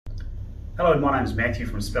Hello, my name is Matthew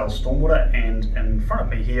from SPEL Stormwater, and in front of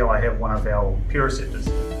me here I have one of our Puraceptors.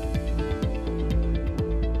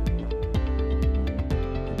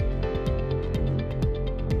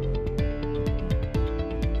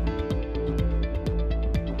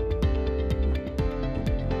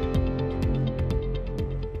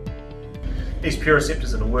 These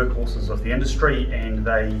Puraceptors are the workhorses of the industry, and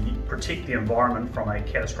they protect the environment from a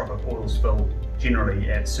catastrophic oil spill, generally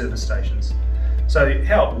at service stations. So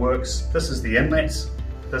how it works, this is the inlet,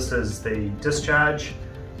 this is the discharge,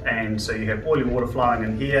 and so you have oily water flowing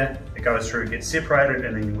in here, it goes through, gets separated,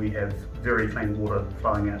 and then we have very clean water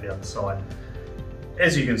flowing out the other side.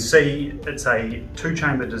 As you can see, it's a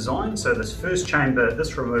two-chamber design, so this first chamber,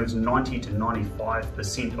 this removes 90 to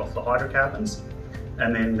 95% of the hydrocarbons,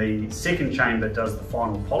 and then the second chamber does the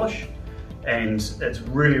final polish, and it's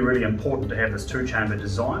really important to have this two-chamber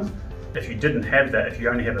design. If you didn't have that, if you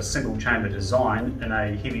only have a single chamber design in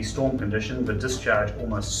a heavy storm condition, the discharge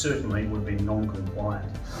almost certainly would be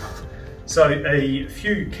non-compliant. So a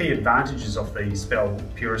few key advantages of the SPEL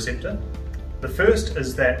Puraceptor. The first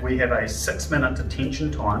is that we have a 6-minute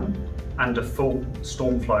detention time under full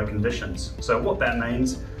storm flow conditions. So what that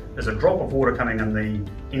means is a drop of water coming in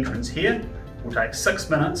the entrance here will take 6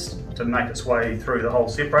 minutes to make its way through the whole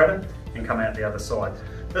separator and come out the other side.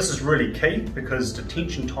 This is really key because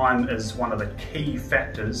detention time is one of the key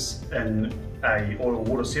factors in a oil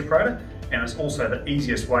water separator, and it's also the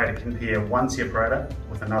easiest way to compare one separator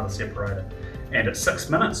with another separator. And at 6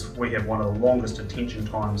 minutes, we have one of the longest detention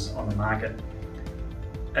times on the market.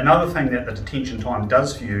 Another thing that the detention time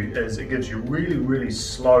does for you is it gives you really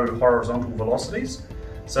slow horizontal velocities.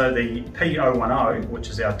 So the P010, which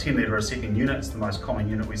is our 10 litre a second unit, it's the most common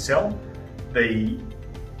unit we sell, the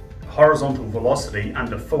horizontal velocity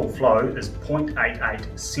under full flow is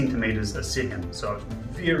 0.88 centimetres a second. So it's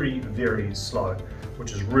very slow,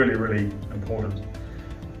 which is really important.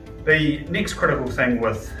 The next critical thing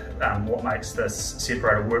with what makes this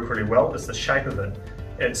separator work really well is the shape of it.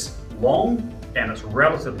 It's long and it's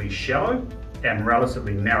relatively shallow and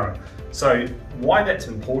relatively narrow. So why that's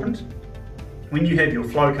important? When you have your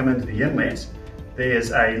flow come into the inlet,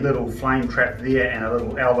 there's a little flame trap there and a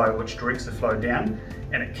little elbow which directs the flow down,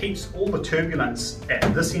 and it keeps all the turbulence at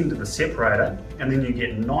this end of the separator, and then you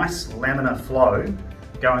get nice laminar flow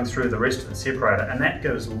going through the rest of the separator, and that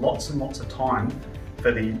gives lots and lots of time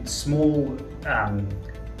for the small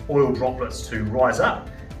oil droplets to rise up,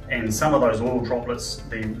 and some of those oil droplets,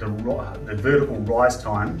 the vertical rise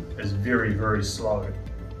time is very slow.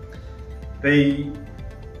 The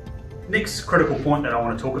next critical point that I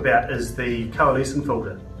want to talk about is the coalescing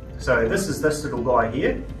filter. So this is this little guy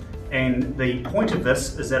here, and the point of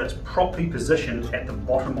this is that it's properly positioned at the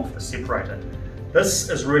bottom of the separator. This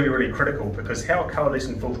is really critical because how a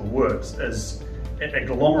coalescing filter works is it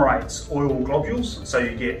agglomerates oil globules. So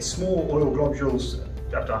you get small oil globules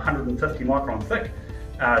up to 150 micron thick.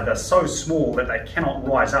 They're so small that they cannot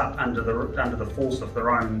rise up under the force of their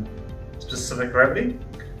own specific gravity.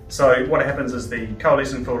 So what happens is the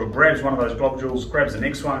coalescing filter grabs one of those globules, grabs the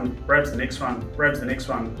next one, grabs the next one, grabs the next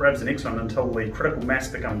one, grabs the next one until the critical mass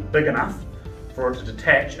becomes big enough for it to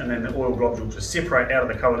detach, and then the oil globule to separate out of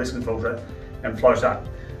the coalescing filter and float up.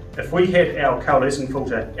 If we had our coalescing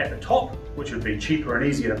filter at the top, which would be cheaper and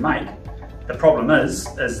easier to make, the problem is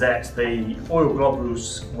that the oil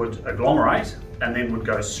globules would agglomerate and then would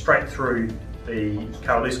go straight through the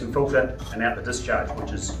coalescing filter and out the discharge,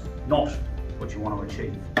 which is not what you want to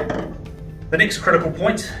achieve. The next critical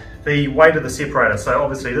point, the weight of the separator. So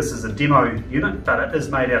obviously this is a demo unit, but it is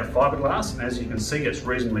made out of fiberglass, and as you can see, it's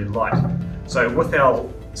reasonably light. So with our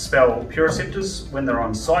SPEL Puraceptors, when they're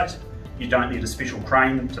on site, you don't need a special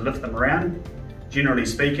crane to lift them around. Generally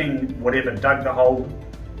speaking, whatever dug the hole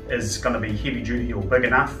is going to be heavy duty or big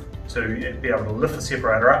enough to be able to lift the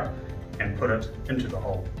separator up and put it into the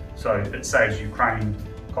hole. So it saves you crane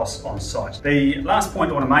costs on site. The last point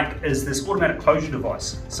I want to make is this automatic closure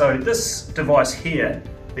device. So this device here,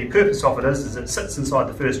 the purpose of it is it sits inside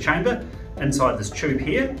the first chamber, inside this tube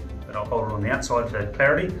here, but I'll hold it on the outside for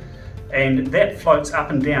clarity, and that floats up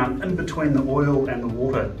and down in between the oil and the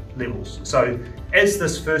water levels. So as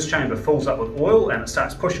this first chamber fills up with oil and it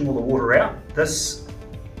starts pushing all the water out, this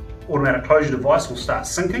automatic closure device will start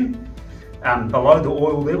sinking below the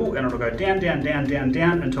oil level, and it'll go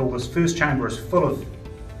down until this first chamber is full of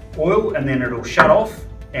oil, and then it'll shut off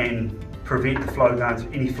and prevent the flow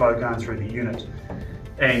any flow going through the unit.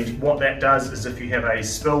 And what that does is if you have a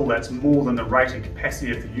spill that's more than the rated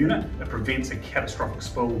capacity of the unit, it prevents a catastrophic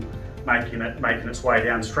spill making its way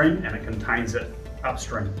downstream, and it contains it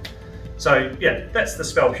upstream. So yeah, that's the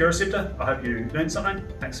SPEL Puraceptor. I hope you learned something.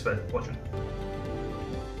 Thanks for watching.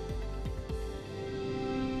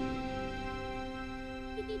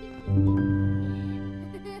 you.